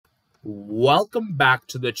Welcome back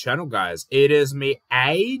to the channel, guys. It is me,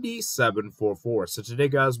 8744. So today,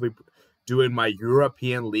 guys, we'll be doing my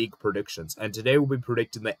European League predictions. And today we'll be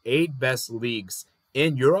predicting the 8 best leagues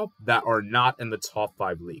in Europe that are not in the top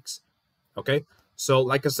 5 leagues. Okay? So,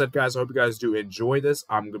 like I said, guys, I hope you guys do enjoy this.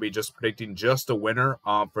 I'm going to be just predicting just a winner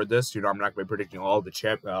for this. I'm not going to be predicting all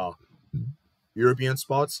the European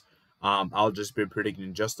spots. I'll just be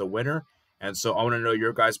predicting just a winner. And so I want to know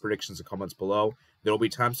your guys' predictions in the comments below. There will be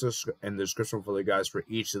times in the description for you guys for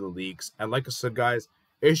each of the leagues. And like I said, guys,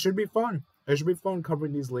 it should be fun. It should be fun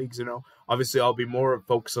covering these leagues, Obviously, I'll be more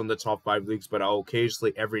focused on the top 5 leagues, but I'll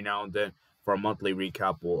occasionally, every now and then, for a monthly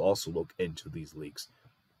recap, we'll also look into these leagues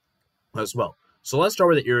as well. So let's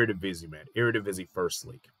start with the Eredivisie, man. Eredivisie First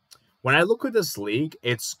League. When I look at this league,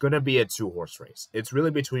 it's going to be a 2-horse race. It's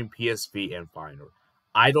really between PSV and Feyenoord.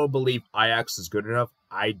 I don't believe Ajax is good enough.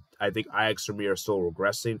 I think Ajax for me are still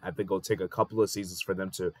regressing. I think it'll take a couple of seasons for them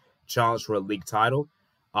to challenge for a league title.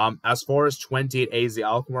 As far as 20 and AZ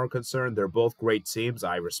Alkmaar are concerned, they're both great teams.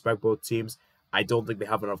 I respect both teams. I don't think they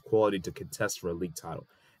have enough quality to contest for a league title.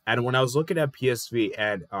 And when I was looking at PSV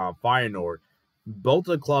and Feyenoord, both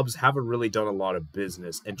the clubs haven't really done a lot of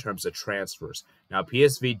business in terms of transfers. Now,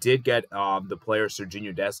 PSV did get the players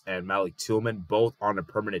Serginho Dest and Malik Tillman both on a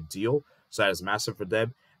permanent deal, so that is massive for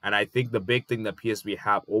them. And I think the big thing that PSV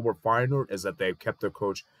have over Feyenoord is that they've kept their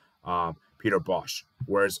coach, Peter Bosz,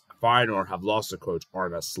 whereas Feyenoord have lost their coach,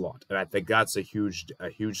 Arne Slot. And I think that's it's gonna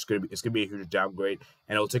be a huge downgrade,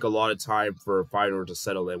 and it'll take a lot of time for Feyenoord to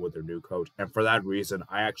settle in with their new coach. And for that reason,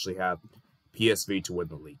 I actually have PSV to win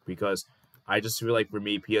the league, because I just feel like for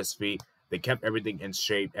me, PSV, they kept everything in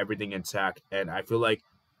shape, everything intact, and I feel like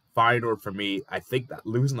Feyenoord, for me, I think that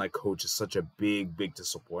losing that coach is such a big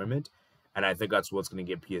disappointment. And I think that's what's going to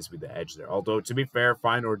give PSV the edge there. Although, to be fair,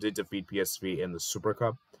 Feyenoord did defeat PSV in the Super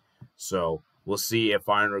Cup. So, we'll see if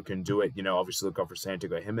Feyenoord can do it. Obviously look out for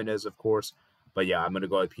Santiago Jimenez, of course. But yeah, I'm going to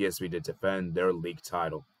go with PSV to defend their league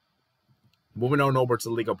title. Moving on over to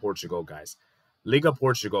Liga Portugal, guys. Liga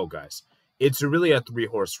Portugal, guys. It's really a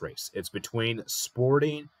 3-horse race. It's between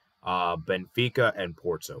Sporting, Benfica, and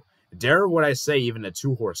Porto. Dare would I say even a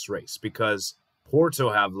 2-horse race, because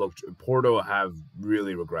Porto have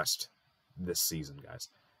really regressed this season, guys.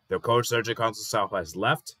 Their coach Sergio Conceição has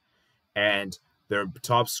left, and their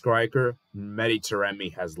top striker Mehdi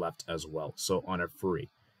Taremi has left as well, so on a free.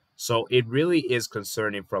 So it really is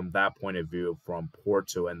concerning from that point of view from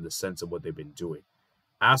Porto and the sense of what they've been doing.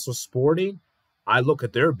 As for Sporting, I look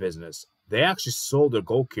at their business. They actually sold their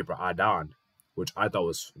goalkeeper Adan, which I thought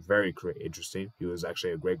was very interesting. He was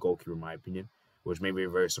actually a great goalkeeper in my opinion, which made me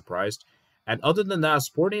very surprised. And other than that,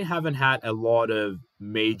 Sporting haven't had a lot of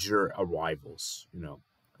major arrivals.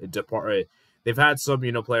 They've had some,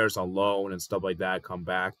 players on loan and stuff like that come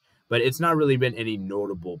back, but it's not really been any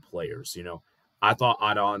notable players. I thought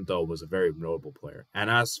Adan, though, was a very notable player. And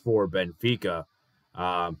as for Benfica,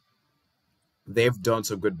 they've done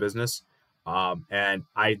some good business, and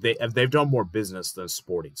they've done more business than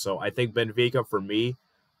Sporting. So I think Benfica, for me,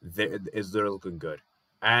 they're looking good.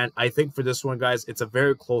 And I think for this one, guys, it's a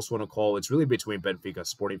very close one to call. It's really between Benfica and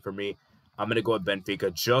Sporting for me. I'm going to go with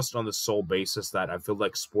Benfica just on the sole basis that I feel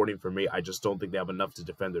like Sporting, for me, I just don't think they have enough to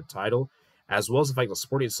defend their title. As well as the fact that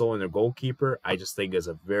Sporting selling their goalkeeper, I just think is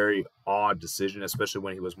a very odd decision, especially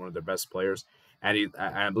when he was one of their best players. And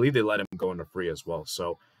I believe they let him go into free as well.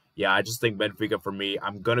 So, yeah, I just think Benfica, for me,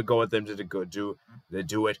 I'm going to go with them to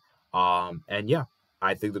do it. And, yeah.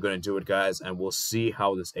 I think they're going to do it, guys, and we'll see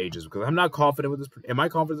how this ages. Because I'm not confident with this. Am I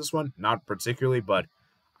confident with this one? Not particularly, but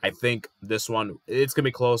I think this one, it's going to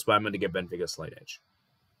be close, but I'm going to give Benfica a slight edge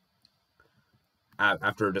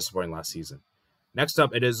after a disappointing last season. Next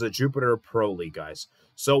up, it is the Jupiter Pro League, guys.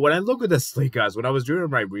 So when I look at this league, guys, when I was doing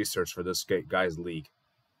my research for this guy's league,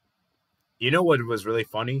 you know what was really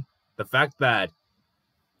funny? The fact that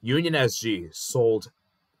Union SG sold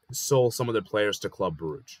some of their players to Club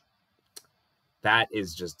Brugge. That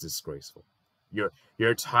is just disgraceful.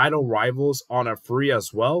 Your title rivals on a free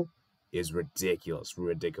as well is ridiculous.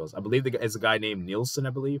 I believe it's a guy named Nielsen, I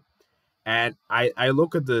believe. And I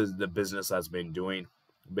look at the business that's been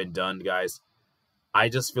done, guys. I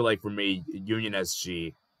just feel like for me, Union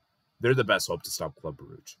SG, they're the best hope to stop Club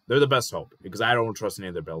Brugge. They're the best hope because I don't trust any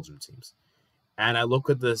of their Belgian teams. And I look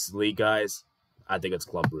at this league, guys. I think it's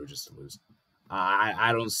Club Brugge to lose.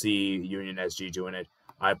 I don't see Union SG doing it.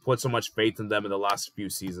 I put so much faith in them in the last few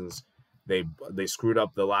seasons. They screwed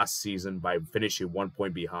up the last season by finishing 1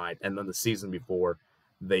 point behind, and then the season before,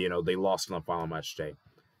 they lost on the final match day.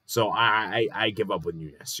 So I give up with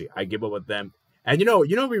Union SG. I give up with them. And you know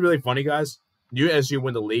what'd be really funny, guys? USG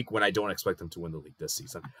win the league when I don't expect them to win the league this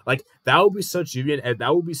season. Like, that would be such Union, and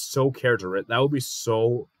that would be so characteristic. That would be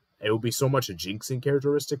so. It would be so much a jinxing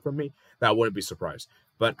characteristic for me that I wouldn't be surprised.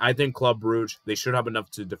 But I think Club Brugge, they should have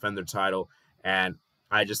enough to defend their title, and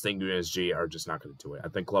I just think USG are just not going to do it. I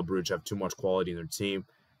think Club Brugge have too much quality in their team,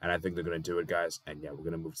 and I think they're going to do it, guys. And yeah, we're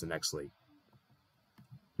going to move to the next league.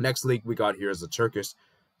 Next league we got here is the Turkish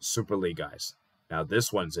Super League, guys. Now,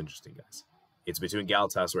 this one's interesting, guys. It's between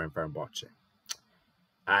Galatasaray and Fenerbahce.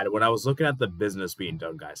 And when I was looking at the business being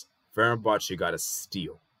done, guys, Fenerbahce got a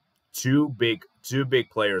steal. Two big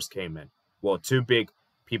players came in. Well, two big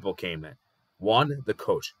people came in. One, the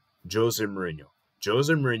coach, Jose Mourinho.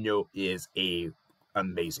 Jose Mourinho is a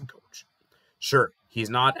amazing coach. Sure, he's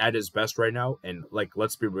not at his best right now, and like,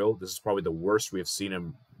 let's be real, this is probably the worst we have seen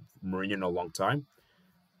him, Mourinho, in a long time.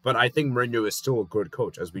 But I think Mourinho is still a good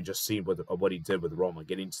coach, as we just seen with what he did with Roma,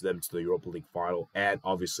 getting to them to the Europa League final, and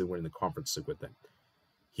obviously winning the Conference League with them.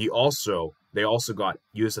 They also got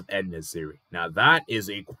Yusuf En-Nesyri. Now, that is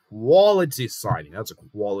a quality signing. That's a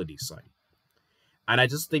quality signing. And I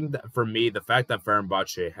just think that, for me, the fact that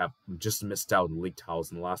Fenerbahce have just missed out on the league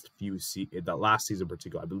titles in the last the last season in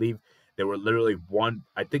particular, I believe they were literally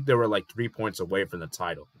I think they were like 3 points away from the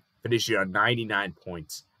title, finishing on 99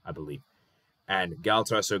 points, I believe. And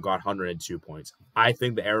Galatasaray got 102 points. I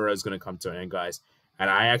think the era is going to come to an end, guys. And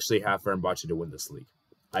I actually have Fenerbahce to win this league.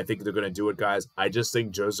 I think they're going to do it, guys. I just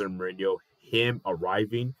think Jose Mourinho, him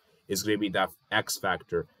arriving, is going to be that X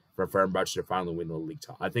factor for Fenerbahce to finally win the league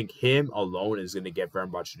title. I think him alone is going to get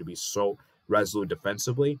Fenerbahce to be so resolute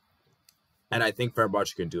defensively. And I think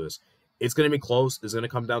Fenerbahce can do this. It's going to be close. It's going to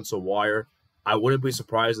come down to a wire. I wouldn't be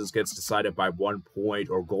surprised if this gets decided by 1 point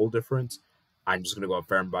or goal difference. I'm just going to go with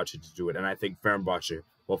Fenerbahce to do it. And I think Fenerbahce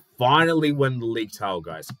will finally win the league title,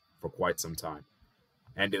 guys, for quite some time.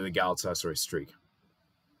 Ending the Galatasaray streak.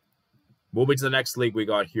 Moving to the next league we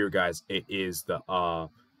got here, guys. It is the,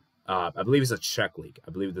 I believe it's a Czech league.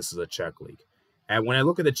 I believe this is a Czech league. And when I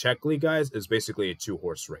look at the Czech league, guys, it's basically a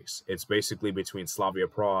 2-horse race. It's basically between Slavia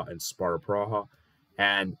Praha and Sparta Praha.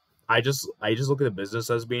 And I just look at the business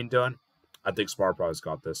that's being done. I think Sparta Praha's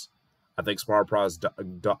got this. I think Sparta Praha's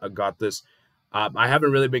got this. I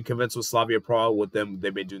haven't really been convinced with Slavia Praha with them.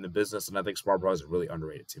 They've been doing the business, and I think Sparta Praha is a really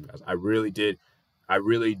underrated team, guys. I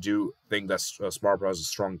really do think that Sparta Praha is a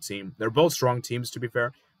strong team. They're both strong teams, to be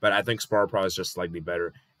fair, but I think Sparta Praha is just slightly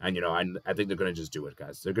better. And I think they're gonna just do it,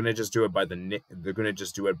 guys. They're gonna just do it they're gonna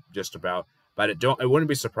just do it just about. But it wouldn't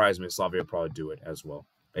be surprised me if Slavia Praha do it as well.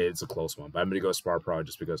 It's a close one, but I'm gonna go Sparta Praha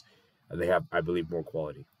just because they have, I believe, more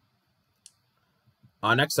quality.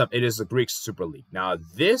 Next up, it is the Greek Super League. Now,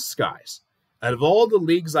 this, guys, out of all the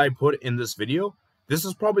leagues I put in this video, this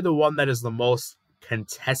is probably the one that is the most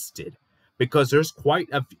contested, because there's quite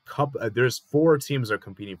a couple. There's 4 teams that are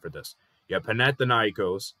competing for this. You have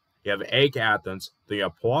Panathinaikos, you have AEK Athens, then you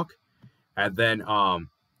have PAOK, and then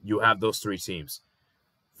you have those 3 teams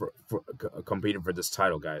for competing for this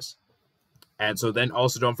title, guys. And so then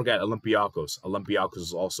also don't forget Olympiacos. Olympiacos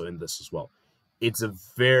is also in this as well. It's a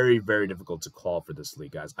very, very difficult to call for this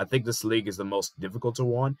league, guys. I think this league is the most difficult to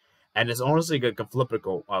win. And it's honestly like a flip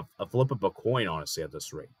of a coin, honestly, at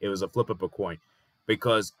this rate. It was a flip of a coin.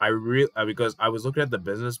 Because I was looking at the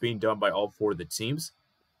business being done by all 4 of the teams.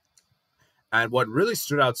 And what really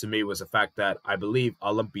stood out to me was the fact that I believe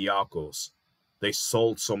Olympiacos, they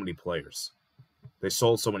sold so many players.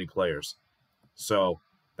 So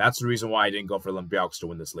that's the reason why I didn't go for Olympiacos to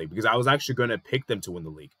win this league. Because I was actually going to pick them to win the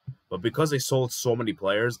league. But because they sold so many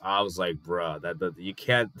players, I was like, bruh, that you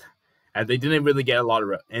can't. And they didn't really get a lot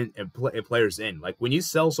of players in. Like, when you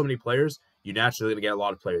sell so many players, you naturally get a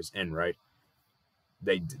lot of players in, right?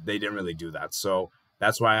 They didn't really do that. So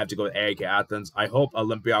that's why I have to go with AEK Athens. I hope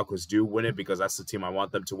Olympiacos do win it, because that's the team I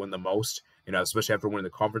want them to win the most, especially after winning the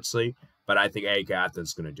Conference League. But I think AEK Athens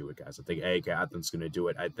is going to do it, guys. I think AEK Athens is going to do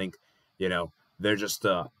it. I think, they're just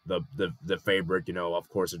the favorite, of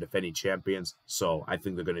course, they're defending champions. So I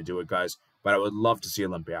think they're going to do it, guys. But I would love to see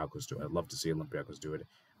Olympiacos do it. I'd love to see Olympiacos do it.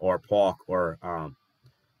 Or PAOK or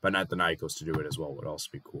Panathinaikos to do it as well. Would also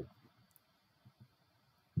be cool.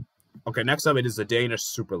 Okay, next up, it is the Danish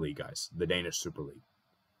Super League, guys. The Danish Super League.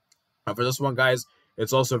 For this one, guys,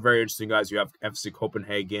 it's also very interesting, guys. You have FC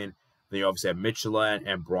Copenhagen, then you obviously have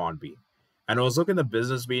Midtjylland and Brøndby. And I was looking at the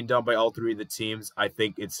business being done by all 3 of the teams. I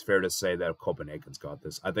think it's fair to say that Copenhagen's got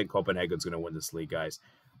this. I think Copenhagen's going to win this league, guys.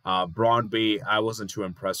 Brøndby, I wasn't too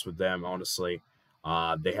impressed with them, honestly.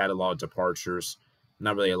 They had a lot of departures,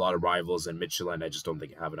 not really a lot of rivals. And Midtjylland, I just don't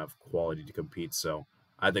think have enough quality to compete, so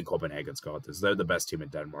I think Copenhagen's got this. They're the best team in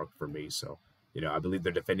Denmark for me. So, I believe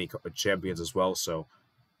they're defending champions as well. So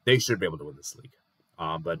they should be able to win this league.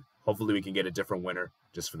 But hopefully we can get a different winner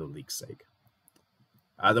just for the league's sake.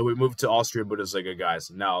 Then we move to Austrian Bundesliga,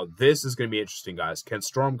 guys. Now, this is going to be interesting, guys. Can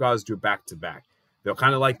Sturm Graz do back-to-back? They're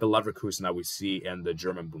kind of like the Leverkusen that we see in the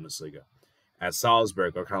German Bundesliga. At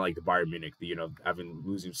Salzburg, are kind of like the Bayern Munich,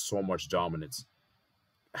 losing so much dominance.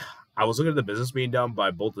 I was looking at the business being done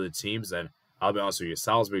by both of the teams, and I'll be honest with you,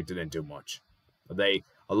 Salzburg didn't do much. A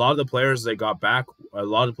lot of the players they got back, a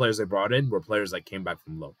lot of the players they brought in were players that came back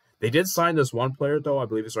from low. They did sign this one player, though, I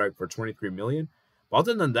believe it's right, for 23 million. But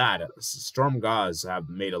other than that, Sturm Graz have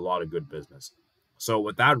made a lot of good business. So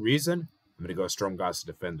with that reason, I'm going to go Sturm Graz to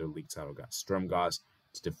defend their league title, guys. Sturm Graz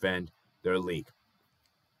to defend their league.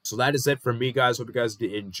 So that is it for me, guys. Hope you guys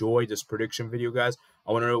did enjoy this prediction video, guys.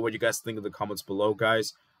 I want to know what you guys think in the comments below,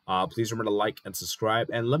 guys. Please remember to like and subscribe.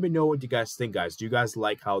 And let me know what you guys think, guys. Do you guys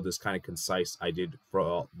like how this kind of concise I did for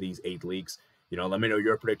all these 8 leagues? Let me know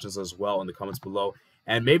your predictions as well in the comments below.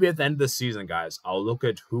 And maybe at the end of the season, guys, I'll look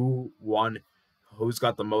at who won, who's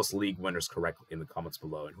got the most league winners correctly in the comments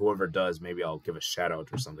below. And whoever does, maybe I'll give a shout out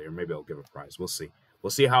or something, or maybe I'll give a prize. We'll see. We'll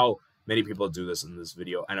see how many people do this in this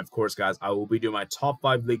video. And of course, guys, I will be doing my top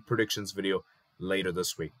 5 league predictions video later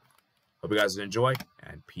this week. Hope you guys enjoy,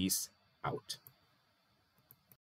 and peace out.